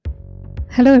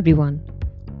Hello, everyone.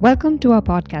 Welcome to our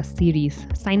podcast series,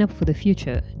 Sign Up for the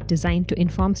Future, designed to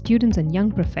inform students and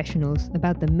young professionals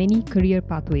about the many career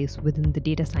pathways within the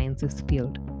data sciences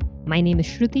field. My name is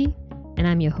Shruti, and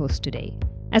I'm your host today.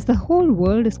 As the whole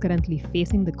world is currently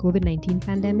facing the COVID 19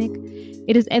 pandemic,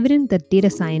 it is evident that data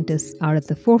scientists are at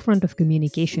the forefront of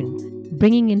communication,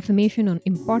 bringing information on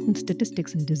important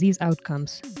statistics and disease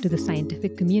outcomes to the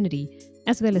scientific community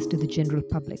as well as to the general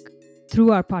public.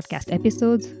 Through our podcast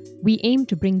episodes, we aim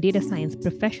to bring data science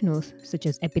professionals such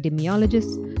as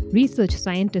epidemiologists, research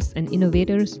scientists and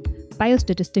innovators,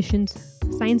 biostatisticians,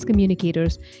 science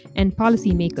communicators, and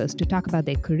policymakers to talk about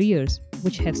their careers,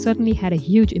 which have certainly had a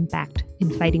huge impact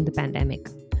in fighting the pandemic.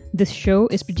 This show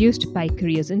is produced by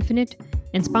Careers Infinite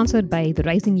and sponsored by the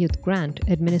Rising Youth Grant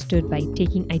administered by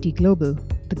Taking IT Global,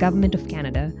 the Government of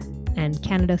Canada, and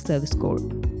Canada Service Corps.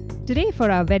 Today,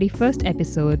 for our very first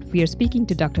episode, we are speaking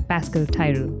to Dr. Pascal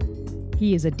Tyrrell.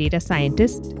 He is a data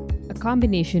scientist, a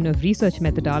combination of research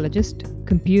methodologist,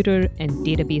 computer and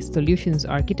database solutions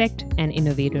architect, and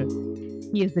innovator.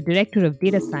 He is the Director of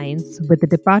Data Science with the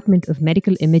Department of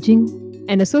Medical Imaging,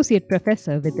 an Associate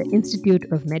Professor with the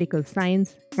Institute of Medical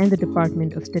Science and the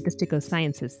Department of Statistical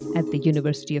Sciences at the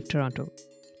University of Toronto.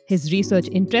 His research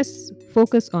interests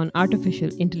focus on artificial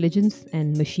intelligence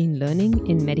and machine learning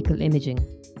in medical imaging.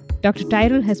 Dr.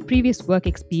 Tyrrell has previous work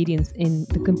experience in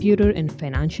the computer and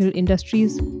financial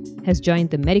industries, has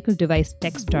joined the medical device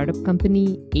tech startup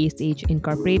company AceAge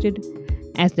Incorporated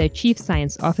as their Chief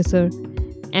Science Officer,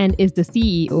 and is the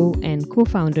CEO and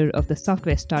co-founder of the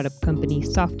software startup company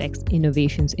Softex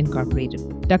Innovations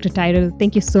Incorporated. Dr. Tyrrell,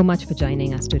 thank you so much for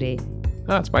joining us today.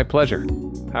 Oh, it's my pleasure.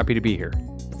 Happy to be here.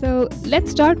 So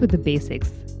let's start with the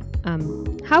basics.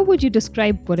 How would you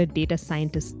describe what a data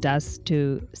scientist does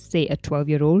to, say, a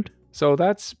 12-year-old? So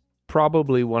that's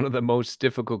probably one of the most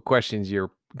difficult questions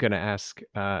you're going to ask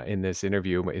in this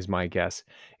interview, is my guess.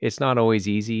 It's not always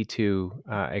easy to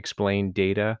explain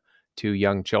data to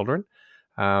young children,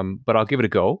 but I'll give it a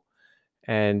go.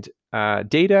 And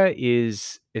data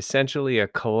is essentially a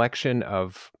collection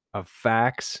of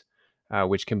facts,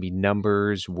 which can be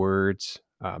numbers, words,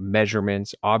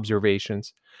 measurements,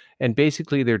 observations, and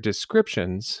basically they're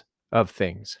descriptions of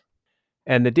things.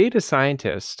 And the data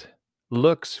scientist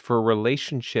looks for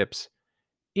relationships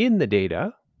in the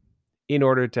data in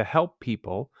order to help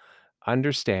people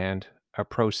understand a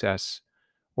process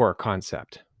or a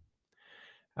concept.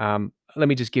 Let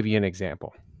me just give you an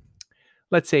example.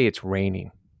 Let's say it's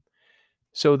raining.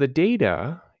 So the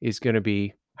data is going to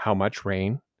be how much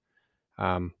rain,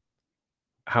 um,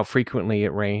 how frequently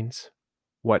it rains,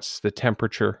 what's the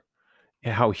temperature,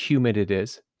 and how humid it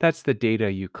is. That's the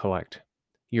data you collect.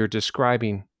 You're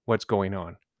describing what's going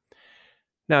on.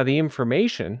 Now, the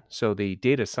information, so the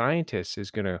data scientist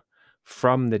is going to,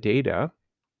 from the data,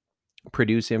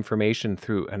 produce information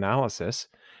through analysis.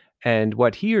 And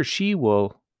what he or she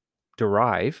will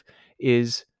derive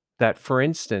is that, for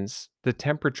instance, the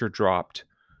temperature dropped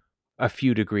a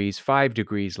few degrees, 5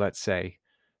 degrees, let's say.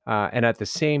 And at the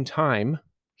same time,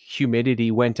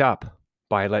 humidity went up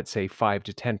by, let's say, 5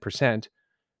 to 10%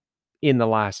 in the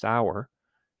last hour.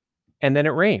 And then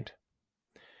it rained.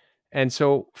 And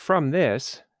so from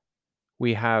this,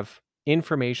 we have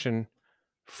information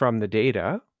from the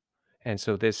data. And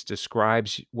so this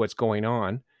describes what's going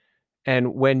on.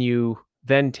 And when you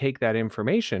then take that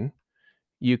information,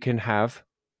 you can have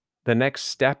the next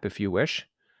step, if you wish,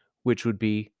 which would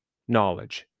be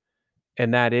knowledge.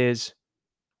 And that is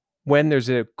when there's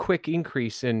a quick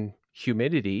increase in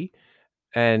humidity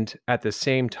and at the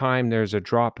same time there's a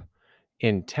drop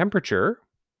in temperature,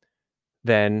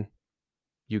 then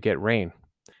you get rain.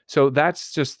 So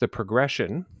that's just the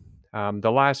progression.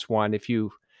 The last one, if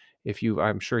you,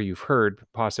 I'm sure you've heard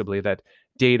possibly that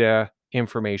data,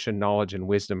 information, knowledge, and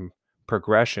wisdom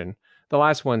progression. The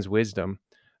last one's wisdom,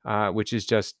 which is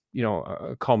just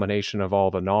a culmination of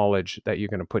all the knowledge that you're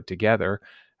going to put together.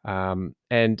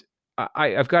 And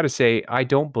I've got to say, I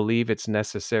don't believe it's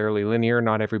necessarily linear.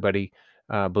 Not everybody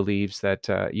believes that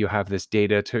you have this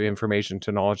data to information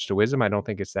to knowledge to wisdom. I don't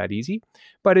think it's that easy,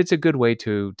 but it's a good way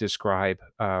to describe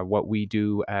what we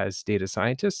do as data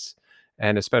scientists,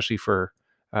 and especially for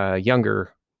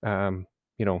younger,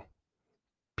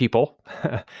 people,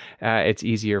 it's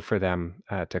easier for them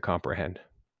to comprehend.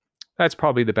 That's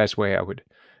probably the best way I would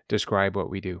describe what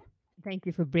we do. Thank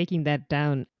you for breaking that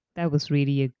down. That was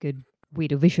really a good way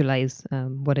to visualize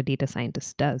what a data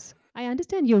scientist does. I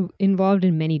understand you're involved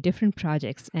in many different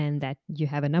projects and that you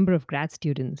have a number of grad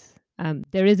students.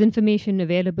 There is information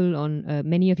available on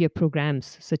many of your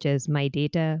programs, such as My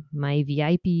Data, My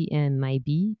VIP, and My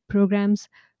B programs.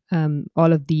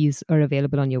 All of these are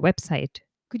available on your website.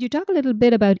 Could you talk a little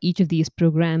bit about each of these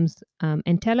programs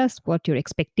and tell us what your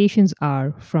expectations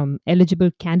are from eligible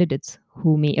candidates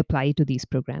who may apply to these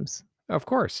programs? Of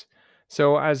course.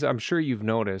 So, as I'm sure you've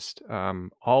noticed,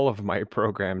 all of my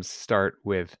programs start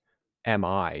with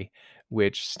MI,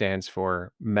 which stands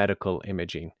for medical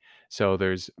imaging. So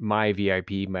there's my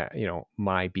VIP,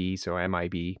 my B, so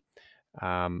MIB,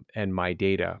 and my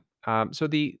data. So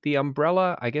the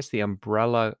umbrella, I guess the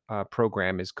umbrella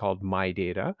program is called My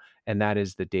Data, and that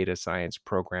is the data science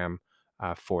program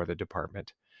for the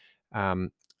department.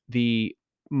 Um, the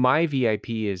My VIP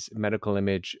is Medical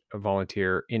Image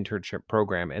Volunteer Internship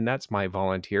Program, and that's my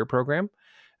volunteer program,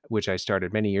 which I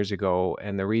started many years ago.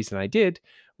 And the reason I did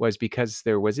was because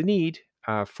there was a need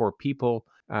for people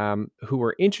who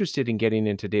were interested in getting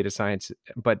into data science,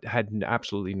 but had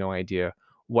absolutely no idea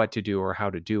what to do or how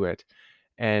to do it.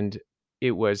 And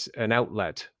it was an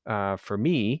outlet for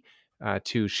me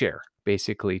to share,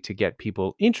 basically, to get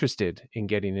people interested in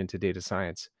getting into data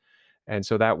science. And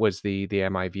so that was the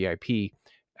MIVIP.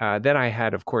 Then I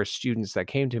had, of course, students that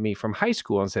came to me from high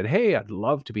school and said, "Hey, I'd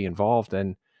love to be involved."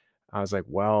 And I was like,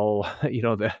 "Well,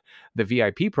 the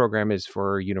VIP program is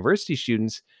for university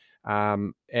students,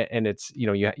 and it's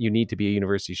you need to be a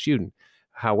university student.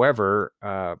 However,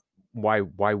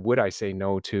 why would I say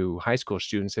no to high school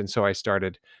students?" And so I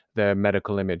started the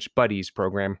Medical Image Buddies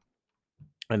program,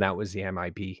 and that was the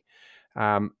MIB.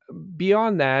 Um,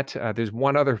 Beyond that, there's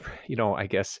one other, I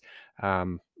guess,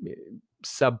 um,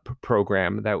 sub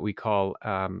program that we call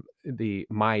the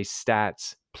My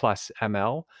Stats plus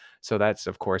ML. So that's,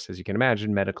 of course, as you can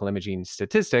imagine, medical imaging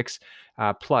statistics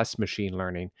plus machine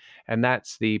learning. And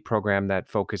that's the program that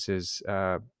focuses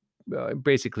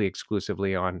basically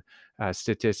exclusively on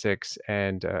statistics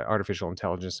and artificial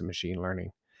intelligence and machine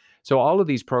learning. So all of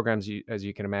these programs, as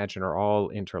you can imagine, are all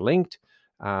interlinked.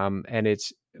 And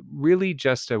it's really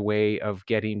just a way of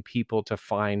getting people to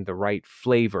find the right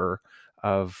flavor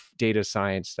of data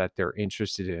science that they're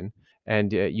interested in.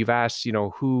 And you've asked,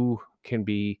 who can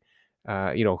be,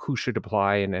 who should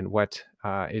apply and what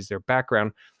is their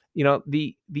background.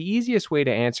 The easiest way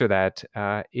to answer that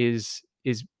is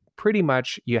pretty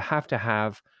much you have to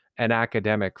have an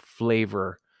academic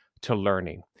flavor to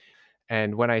learning.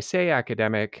 And when I say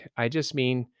academic, I just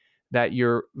mean that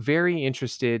you're very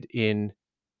interested in,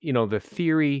 the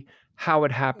theory, how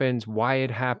it happens, why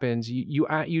it happens.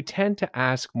 You tend to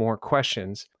ask more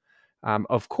questions.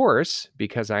 Of course,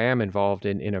 because I am involved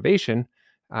in innovation,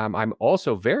 I'm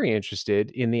also very interested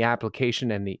in the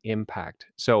application and the impact.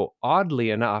 So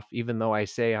oddly enough, even though I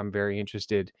say I'm very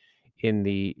interested in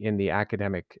the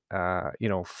academic,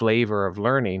 flavor of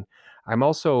learning, I'm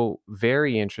also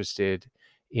very interested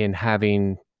in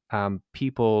having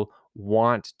people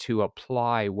want to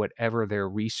apply whatever their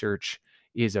research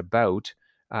is about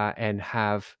and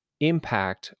have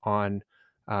impact on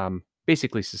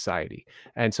basically society.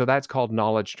 And so that's called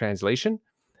knowledge translation.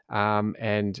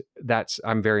 And that's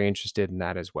I'm very interested in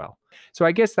that as well. So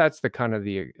I guess that's the kind of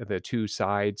the two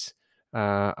sides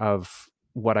of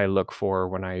what I look for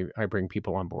when I bring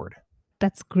people on board.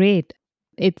 That's great.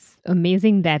 It's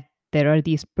amazing that there are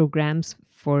these programs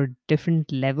for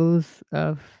different levels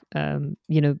of,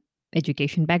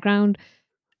 education background.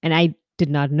 And I did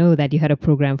not know that you had a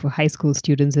program for high school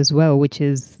students as well, which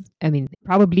is, I mean,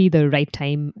 probably the right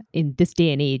time in this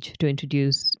day and age to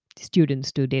introduce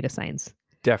students to data science.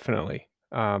 Definitely.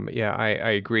 Yeah,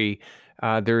 I agree.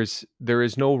 There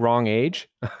is no wrong age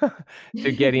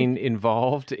to getting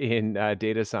involved in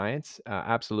data science.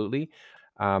 Absolutely.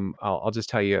 I'll just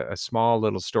tell you a small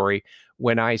little story.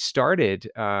 When I started,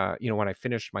 when I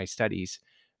finished my studies,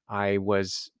 I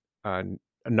was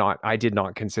not. I did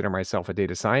not consider myself a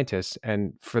data scientist,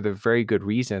 and for the very good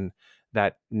reason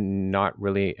that not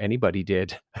really anybody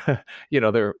did.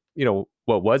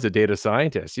 What was a data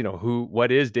scientist?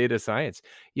 What is data science?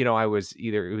 It was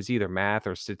either math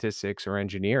or statistics or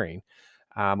engineering,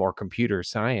 or computer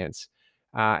science.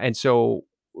 And so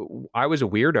I was a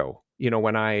weirdo.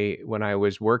 When I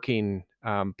was working,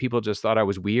 people just thought I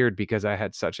was weird because I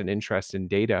had such an interest in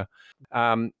data.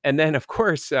 And then, of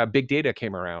course, big data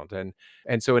came around,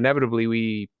 and so inevitably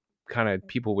we kind of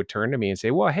people would turn to me and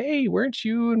say, "Well, hey, weren't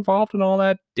you involved in all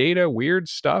that data weird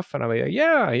stuff?" And I'm like,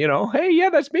 "Yeah, hey, yeah,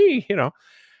 that's me."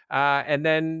 And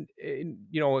then,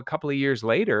 a couple of years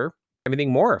later,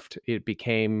 everything morphed. It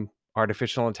became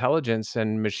artificial intelligence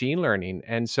and machine learning.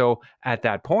 And so at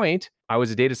that point, I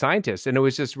was a data scientist. And it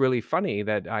was just really funny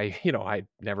that I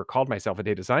never called myself a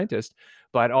data scientist,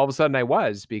 but all of a sudden I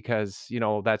was because,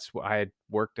 I had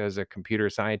worked as a computer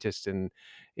scientist in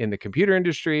the computer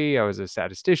industry. I was a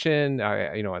statistician,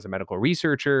 as a medical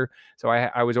researcher. So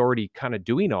I was already kind of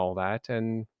doing all that.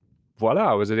 And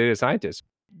voila, I was a data scientist.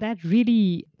 That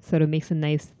really sort of makes a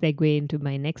nice segue into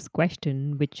my next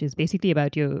question, which is basically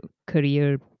about your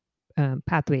career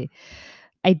pathway.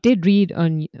 I did read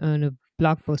on a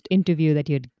blog post interview that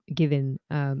you had given,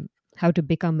 How to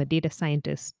Become a Data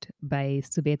Scientist by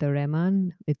Subeta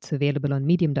Rahman. It's available on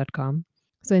medium.com.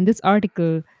 So in this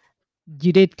article,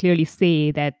 you did clearly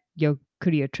say that your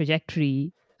career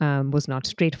trajectory was not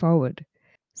straightforward.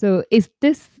 So is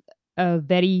this a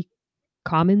very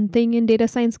common thing in data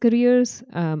science careers?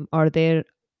 Are there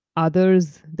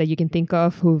others that you can think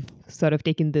of who've sort of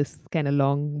taken this kind of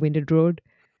long-winded road?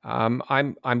 I'm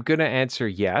gonna answer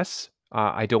yes.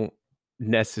 I don't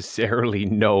necessarily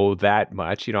know that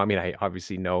much. I mean, I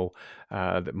obviously know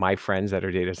that my friends that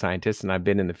are data scientists, and I've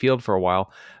been in the field for a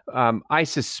while. I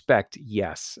suspect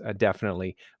yes,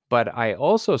 definitely, but I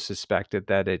also suspected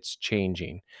that it's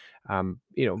changing.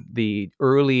 The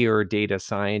earlier data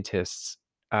scientists,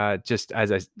 just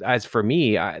as for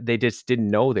me, they just didn't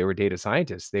know they were data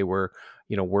scientists. They were,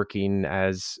 working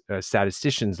as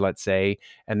statisticians, let's say,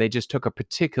 and they just took a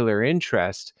particular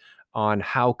interest on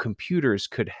how computers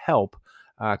could help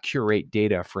curate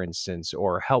data, for instance,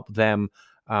 or help them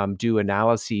do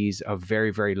analyses of very,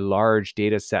 very large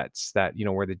data sets that,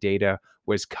 where the data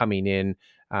was coming in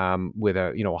with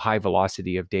a, high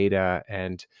velocity of data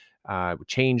and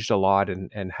changed a lot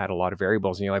and had a lot of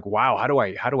variables. And you're like, wow, how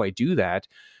do I do that?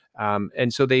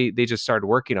 And so they just started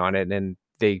working on it, and then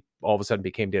they all of a sudden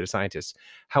became data scientists.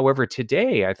 However,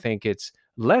 today I think it's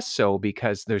less so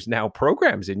because there's now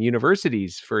programs in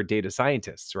universities for data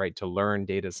scientists, right, to learn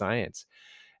data science.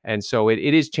 And so it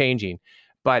is changing.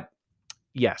 But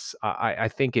yes, I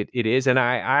think it is. And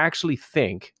I actually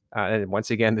think, and once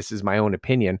again, this is my own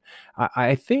opinion,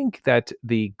 I think that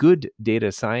the good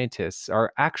data scientists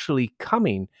are actually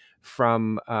coming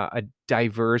from a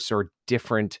diverse or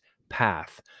different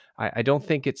path. I don't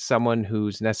think it's someone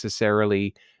who's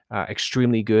necessarily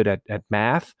extremely good at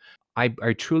math. I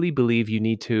truly believe you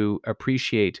need to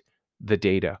appreciate the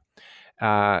data.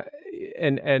 Uh,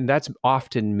 and that's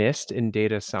often missed in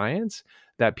data science,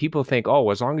 that people think, oh,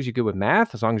 as long as you're good with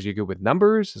math, as long as you're good with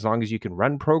numbers, as long as you can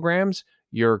run programs,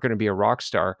 you're going to be a rock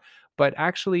star. But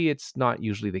actually, it's not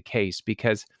usually the case,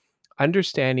 because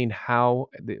understanding how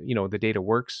the data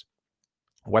works,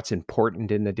 what's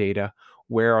important in the data,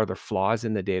 where are the flaws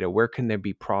in the data, where can there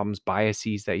be problems,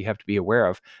 biases that you have to be aware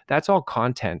of, that's all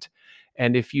content.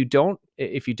 And if you don't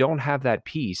have that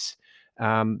piece,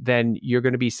 then you're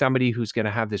going to be somebody who's going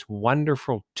to have this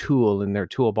wonderful tool in their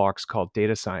toolbox called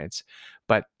data science,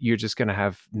 but you're just going to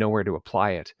have nowhere to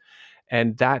apply it.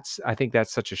 And I think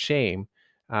that's such a shame.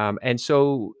 And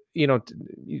so,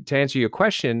 to answer your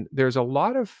question, there's a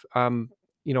lot of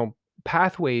you know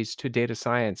pathways to data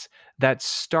science that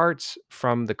starts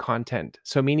from the content.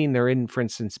 So meaning they're in, for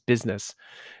instance, business,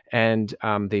 and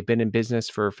they've been in business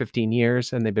for 15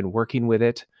 years and they've been working with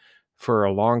it for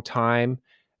a long time,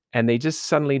 and they just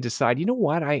suddenly decide, you know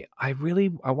what, I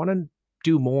want to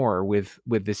do more with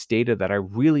this data that I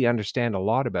really understand a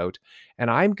lot about,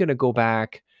 and I'm going to go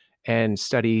back and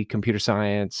study computer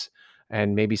science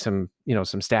and maybe some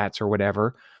stats or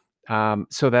whatever,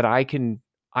 so that I can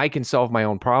solve my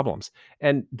own problems.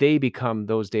 And they become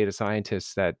those data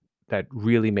scientists that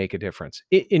really make a difference,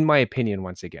 in my opinion.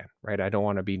 Once again, right? I don't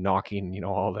want to be knocking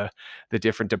all the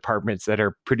different departments that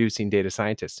are producing data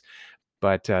scientists,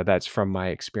 but that's from my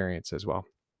experience as well.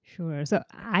 Sure. So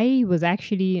I was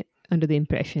actually under the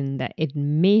impression that it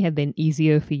may have been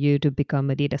easier for you to become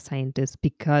a data scientist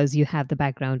because you have the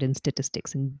background in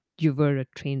statistics and you were a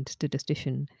trained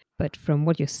statistician. But from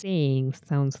what you're saying,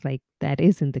 sounds like that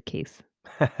isn't the case.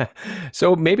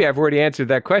 So maybe I've already answered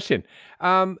that question.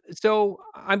 So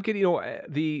I'm getting,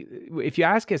 the if you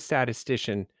ask a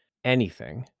statistician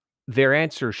anything, their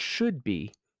answer should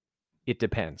be, it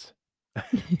depends.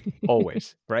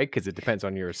 Always, right? Because it depends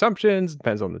on your assumptions,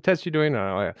 depends on the test you're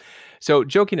doing. So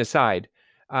joking aside,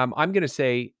 I'm going to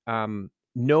say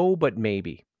no, but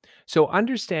maybe. So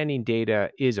understanding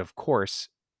data is, of course,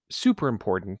 super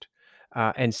important,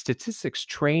 and statistics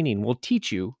training will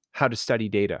teach you how to study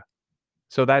data.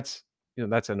 So that's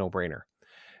a no-brainer.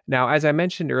 Now, as I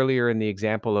mentioned earlier in the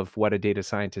example of what a data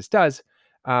scientist does,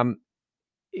 um,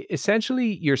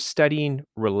 essentially you're studying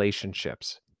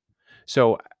relationships.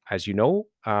 So, as you know,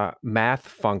 math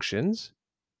functions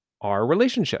are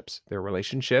relationships. They're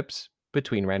relationships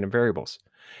between random variables.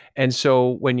 And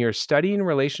so, when you're studying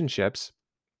relationships,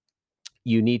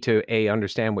 you need to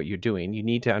understand what you're doing. You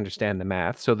need to understand the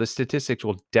math. So the statistics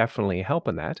will definitely help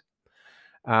in that.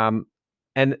 Um,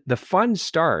 and the fun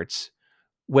starts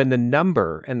when the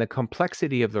number and the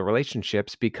complexity of the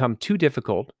relationships become too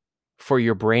difficult for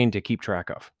your brain to keep track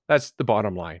of. That's the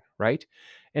bottom line, right?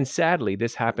 And sadly,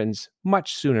 this happens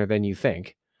much sooner than you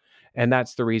think. And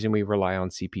that's the reason we rely on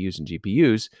CPUs and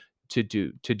GPUs to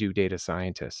do data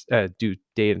scientist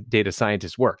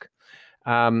work.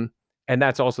 Um, and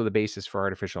that's also the basis for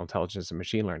artificial intelligence and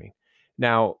machine learning.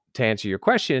 Now, to answer your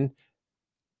question,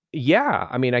 yeah,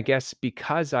 I mean, I guess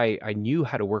because I knew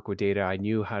how to work with data, I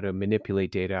knew how to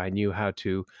manipulate data, I knew how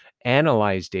to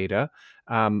analyze data.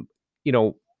 Um, you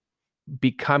know,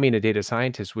 becoming a data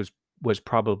scientist was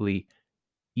probably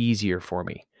easier for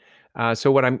me.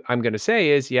 So what I'm going to say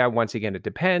is, yeah, once again, it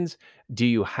depends. Do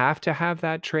you have to have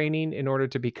that training in order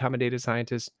to become a data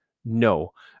scientist?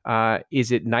 No.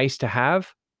 Is it nice to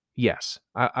have? Yes,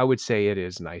 I would say it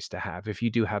is nice to have if you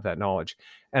do have that knowledge.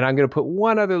 And I'm going to put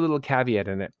one other little caveat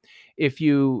in it. If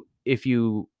you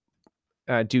do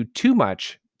too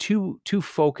much, too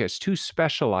focused, too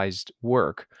specialized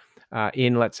work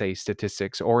in, let's say,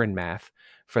 statistics or in math,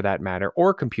 for that matter,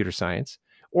 or computer science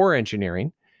or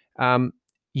engineering, um,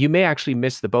 you may actually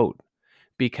miss the boat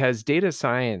because data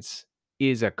science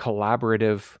is a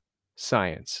collaborative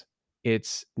science.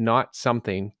 It's not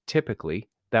something typically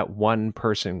that one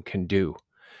person can do.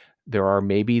 There are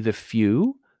maybe the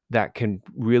few that can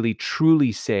really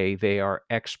truly say they are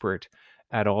expert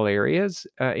at all areas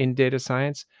in data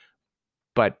science,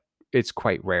 but it's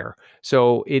quite rare.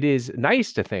 So it is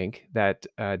nice to think that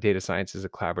data science is a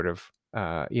collaborative,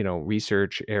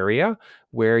 research area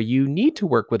where you need to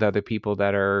work with other people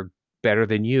that are better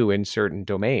than you in certain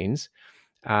domains.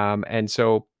 And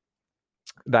so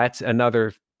that's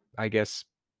another, I guess,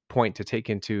 point to take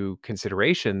into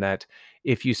consideration that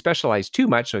if you specialize too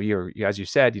much, so as you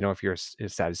said, if you're a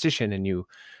statistician and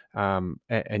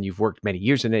and you've worked many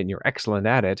years in it and you're excellent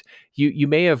at it, you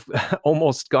may have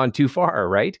almost gone too far,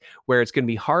 right? Where it's going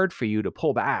to be hard for you to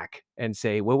pull back and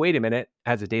say, well, wait a minute,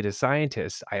 as a data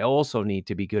scientist, I also need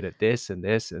to be good at this and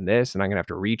this and this, and I'm going to have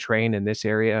to retrain in this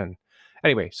area. And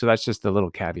anyway, so that's just a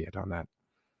little caveat on that.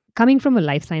 Coming from a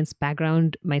life science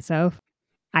background myself,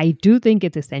 I do think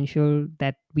it's essential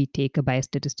that we take a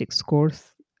biostatistics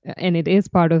course, and it is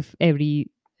part of every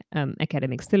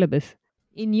academic syllabus.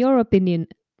 In your opinion,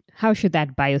 how should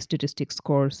that biostatistics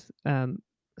course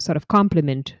sort of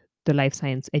complement the life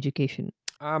science education?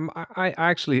 I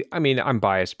actually, I mean, I'm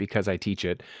biased because I teach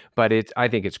it, but I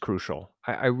think it's crucial.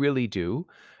 I really do.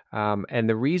 And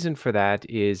the reason for that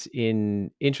is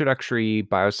in introductory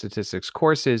biostatistics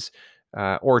courses,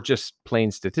 or just plain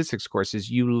statistics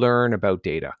courses, you learn about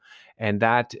data. And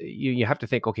that you have to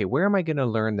think, okay, where am I going to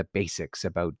learn the basics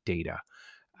about data?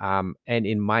 And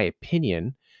in my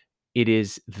opinion, it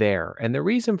is there. And the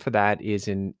reason for that is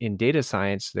in data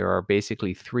science, there are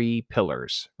basically three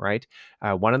pillars, right?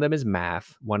 One of them is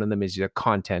math, one of them is the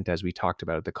content, as we talked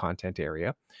about, the content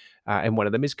area, and one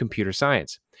of them is computer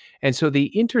science. And so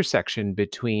the intersection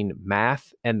between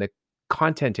math and the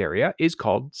content area is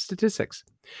called statistics.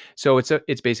 So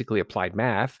it's basically applied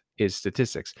math is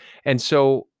statistics. And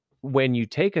so when you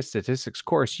take a statistics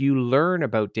course, you learn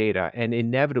about data, and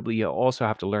inevitably you also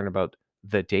have to learn about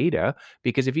the data,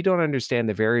 because if you don't understand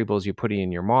the variables you're putting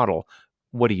in your model,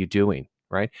 what are you doing?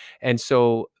 Right. And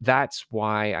so that's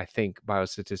why I think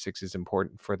biostatistics is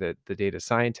important for the data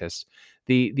scientist.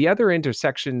 The other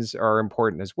intersections are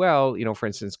important as well. For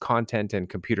instance, content and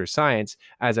computer science,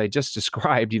 as I just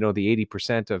described, the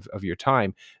 80% of your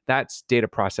time, that's data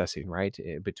processing, right?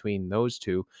 Between those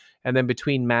two. And then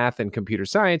between math and computer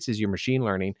science is your machine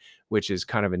learning, which is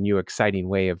kind of a new, exciting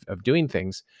way of doing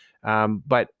things.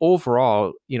 But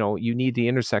overall, you need the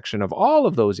intersection of all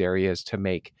of those areas to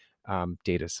make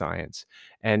data science.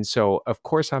 And so, of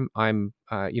course, I'm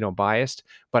biased,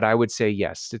 but I would say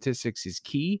yes, statistics is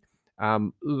key.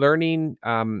 Learning,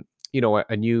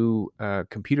 a new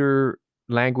computer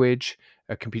language,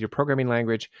 a computer programming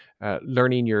language,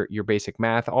 learning your basic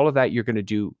math, all of that you're going to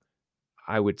do,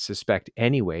 I would suspect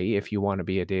anyway, if you want to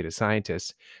be a data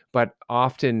scientist. But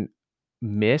often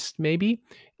missed, maybe,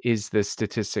 is the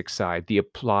statistics side, the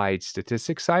applied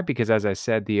statistics side, because as I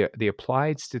said, the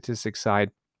applied statistics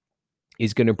side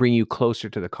is going to bring you closer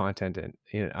to the content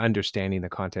and understanding the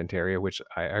content area, which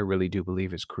I really do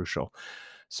believe is crucial.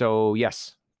 So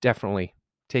yes, definitely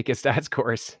take a stats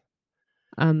course.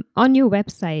 On your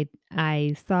website,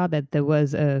 I saw that there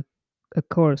was a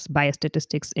course,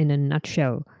 Biostatistics in a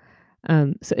Nutshell.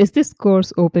 So is this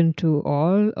course open to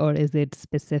all, or is it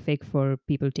specific for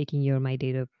people taking your My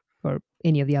Data or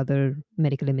any of the other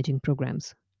medical imaging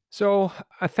programs? So,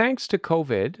 thanks to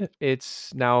COVID,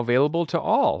 it's now available to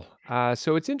all.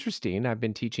 So it's interesting. I've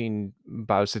been teaching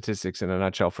biostatistics in a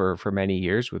nutshell for many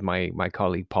years with my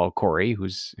colleague Paul Corey,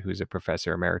 who's a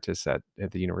professor emeritus at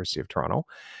the University of Toronto.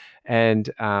 And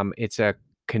it's a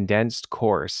condensed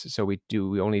course. So we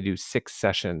only do 6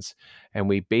 sessions, and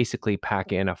we basically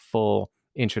pack in a full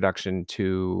introduction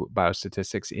to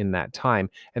biostatistics in that time.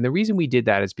 And the reason we did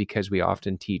that is because we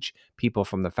often teach people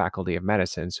from the Faculty of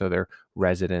Medicine. So they're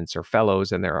residents or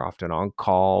fellows, and they're often on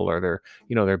call, or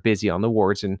they're busy on the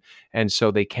wards, and so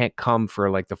they can't come for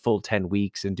like the full 10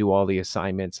 weeks and do all the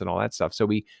assignments and all that stuff. So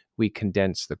we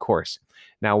condense the course.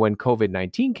 Now, when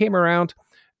COVID-19 came around,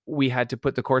 we had to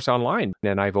put the course online,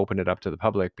 and I've opened it up to the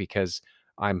public because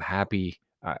I'm happy.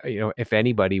 If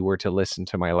anybody were to listen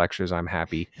to my lectures, I'm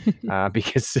happy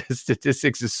because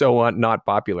statistics is so not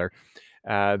popular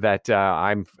that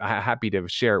I'm happy to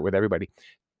share it with everybody.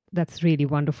 That's really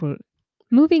wonderful.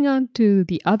 Moving on to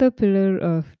the other pillar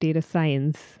of data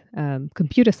science,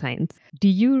 computer science, do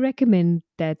you recommend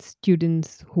that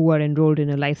students who are enrolled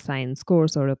in a life science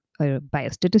course or a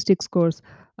biostatistics course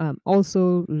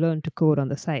also learn to code on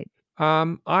the side?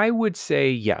 I would say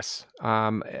yes.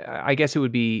 I guess it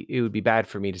would be bad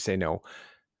for me to say no.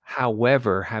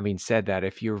 However, having said that,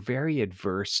 if you're very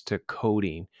adverse to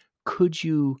coding, could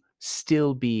you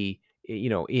still be,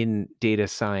 in data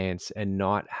science and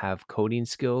not have coding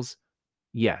skills?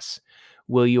 Yes.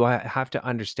 Will you have to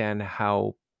understand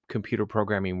how computer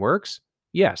programming works?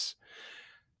 Yes.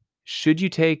 Should you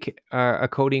take a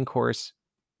coding course?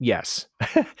 Yes.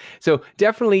 So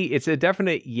definitely, it's a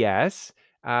definite yes,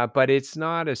 but it's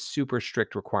not a super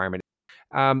strict requirement.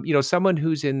 Someone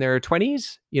who's in their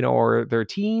 20s, or their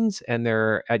teens, and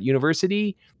they're at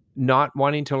university, not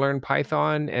wanting to learn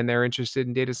Python, and they're interested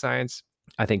in data science,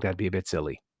 I think that'd be a bit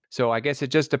silly. So I guess it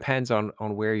just depends on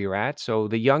where you're at. So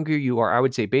the younger you are, I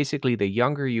would say basically the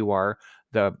younger you are,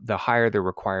 the higher the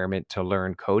requirement to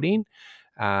learn coding.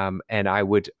 And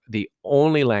the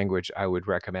only language I would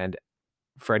recommend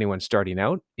for anyone starting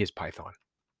out is Python.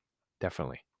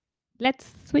 Definitely.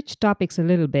 Let's switch topics a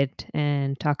little bit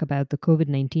and talk about the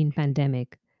COVID-19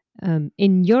 pandemic.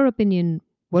 In your opinion,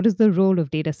 what is the role of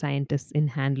data scientists in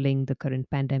handling the current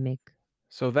pandemic?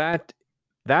 So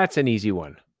that's an easy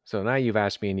one. So now you've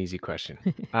asked me an easy question.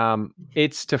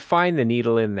 It's to find the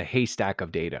needle in the haystack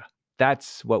of data.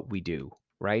 That's what we do,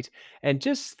 right? And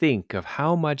just think of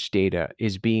how much data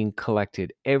is being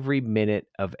collected every minute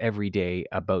of every day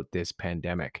about this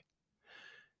pandemic.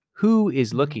 Who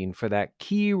is Mhm. looking for that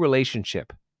key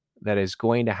relationship that is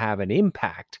going to have an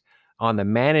impact on the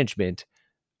management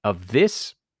of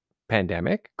this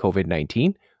pandemic,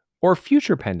 COVID-19, or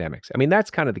future pandemics? I mean,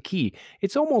 that's kind of the key.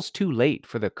 It's almost too late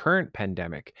for the current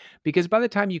pandemic because by the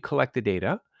time you collect the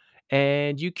data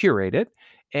and you curate it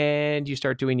and you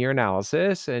start doing your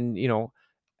analysis, and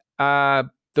uh,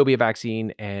 there'll be a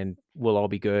vaccine and we'll all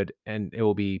be good and it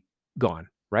will be gone,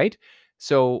 right?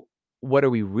 So, what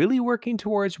are we really working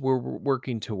towards? We're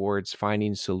working towards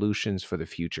finding solutions for the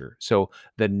future. So,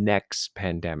 the next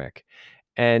pandemic.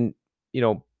 And, you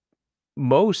know,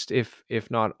 most, if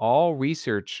not all,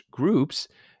 research groups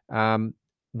um,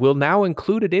 will now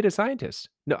include a data scientist.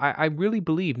 No, I really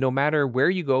believe no matter where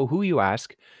you go, who you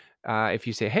ask, if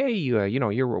you say, "Hey,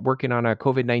 you're working on a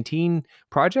COVID-19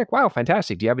 project. Wow,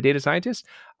 fantastic! Do you have a data scientist?"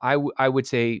 I would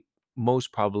say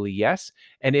most probably yes,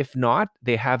 and if not,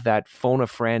 they have that phone a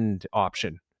friend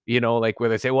option. Like where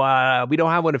they say, "Well, we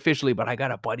don't have one officially, but I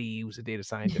got a buddy who's a data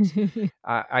scientist."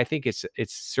 I think it's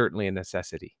certainly a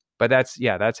necessity. But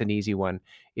that's an easy one.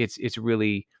 It's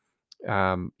really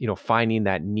finding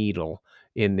that needle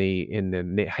in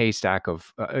the haystack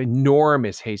of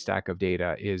enormous haystack of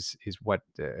data is what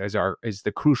is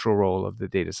the crucial role of the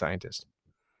data scientist.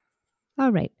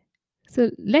 All right.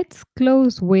 So let's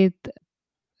close with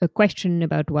a question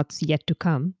about what's yet to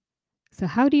come. So,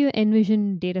 how do you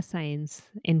envision data science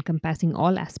encompassing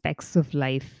all aspects of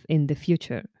life in the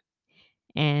future?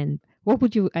 And what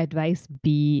would your advice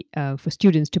be for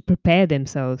students to prepare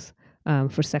themselves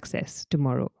for success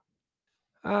tomorrow?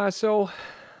 So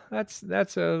that's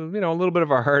a little bit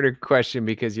of a harder question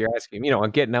because you're asking,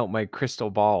 I'm getting out my crystal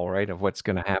ball, right, of what's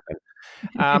going to happen.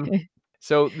 Um,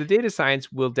 so the data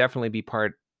science will definitely be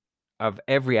part of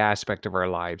every aspect of our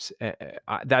lives.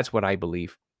 That's what I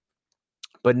believe,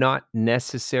 but not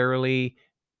necessarily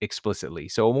explicitly.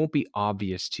 So it won't be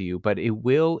obvious to you, but it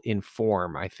will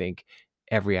inform, I think,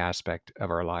 every aspect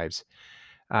of our lives.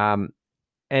 Um,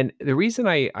 and the reason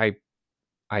I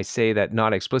say that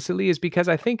not explicitly is because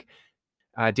I think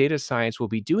data science will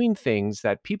be doing things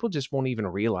that people just won't even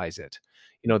realize it.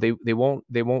 They won't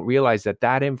realize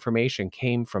that information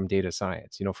came from data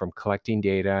science. From collecting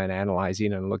data and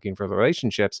analyzing and looking for the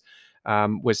relationships,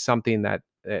 was something that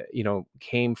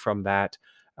came from that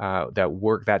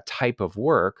work, that type of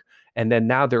work, and then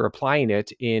now they're applying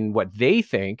it in what they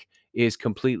think is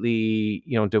completely,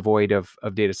 devoid of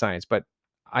data science. But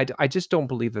I just don't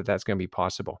believe that that's going to be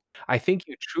possible. I think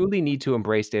you truly need to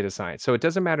embrace data science. So it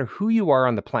doesn't matter who you are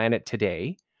on the planet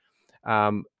today,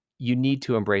 um, you need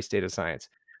to embrace data science.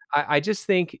 I just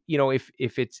think, if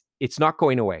it's not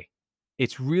going away.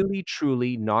 It's really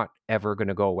truly not ever going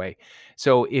to go away.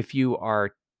 So if you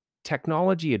are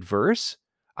technology adverse,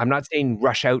 I'm not saying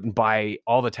rush out and buy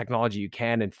all the technology you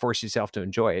can and force yourself to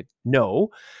enjoy it. No,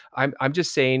 I'm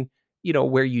just saying,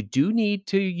 where you do need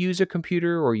to use a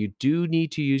computer or you do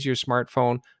need to use your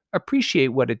smartphone, appreciate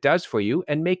what it does for you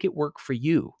and make it work for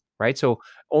you, right? So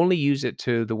only use it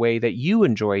to the way that you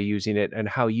enjoy using it and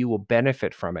how you will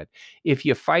benefit from it. If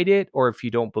you fight it or if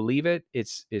you don't believe it,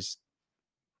 it's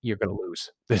you're gonna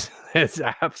lose. There's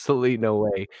absolutely no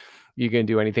way you can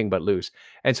do anything but lose.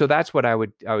 And so that's what I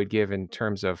would give in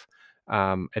terms of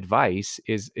advice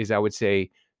is I would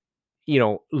say,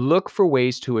 look for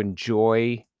ways to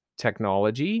enjoy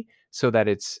technology so that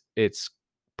it's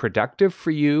productive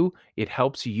for you. It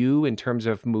helps you in terms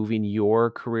of moving your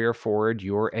career forward,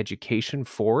 your education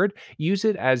forward. Use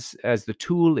it as the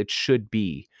tool it should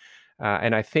be,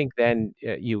 and I think then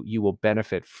you will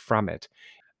benefit from it.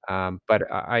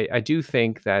 But I do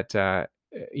think that the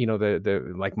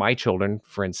like my children,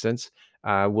 for instance,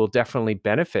 will definitely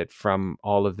benefit from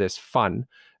all of this fun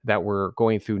that we're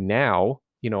going through now.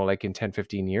 Like in 10,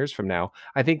 15 years from now,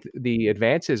 I think the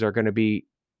advances are going to be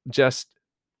just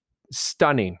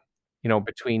stunning.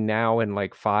 Between now and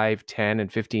like 5, 10,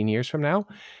 and 15 years from now,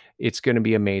 it's going to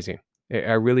be amazing.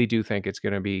 I really do think it's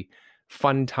going to be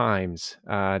fun times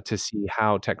to see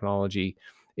how technology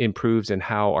improves and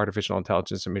how artificial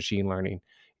intelligence and machine learning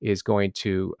is going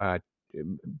to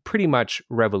pretty much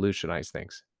revolutionize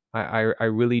things. I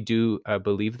really do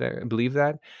believe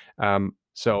that.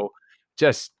 So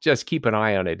just keep an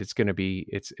eye on it. It's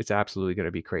absolutely going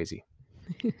to be crazy.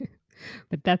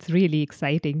 But that's really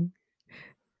exciting.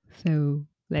 So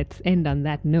let's end on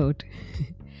that note.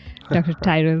 Dr.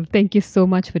 Tyrell, thank you so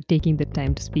much for taking the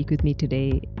time to speak with me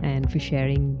today and for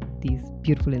sharing these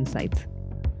beautiful insights.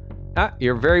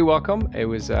 You're very welcome. It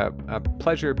was a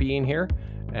pleasure being here,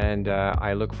 and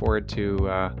I look forward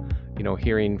to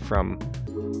hearing from,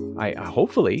 I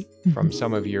hopefully from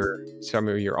some of your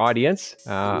audience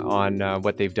on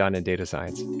what they've done in data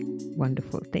science.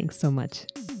 Wonderful. Thanks so much.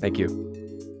 Thank you.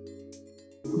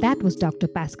 That was Dr.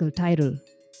 Pascal Tyrell,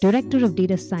 Director of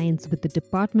Data Science with the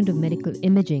Department of Medical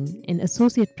Imaging and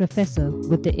Associate Professor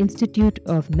with the Institute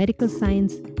of Medical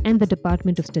Science and the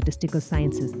Department of Statistical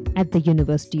Sciences at the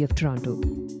University of Toronto.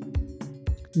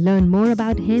 Learn more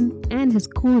about him and his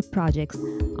cool projects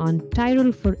on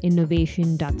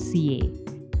tyrrellforinnovation.ca.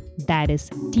 That is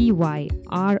TYRRELL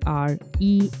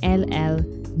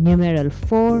numeral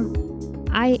 4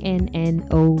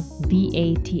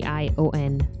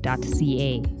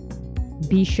 INNOVATION.ca.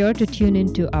 Be sure to tune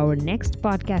in to our next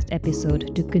podcast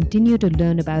episode to continue to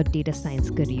learn about data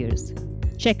science careers.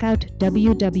 Check out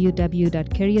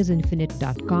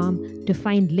www.careersinfinite.com to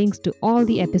find links to all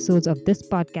the episodes of this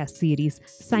podcast series,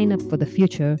 Sign Up for the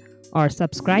Future, or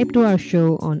subscribe to our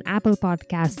show on Apple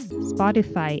Podcasts,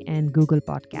 Spotify, and Google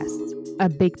Podcasts. A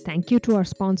big thank you to our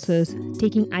sponsors,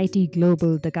 Taking IT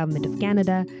Global, the Government of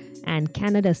Canada, and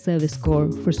Canada Service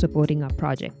Corps for supporting our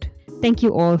project. Thank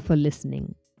you all for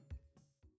listening.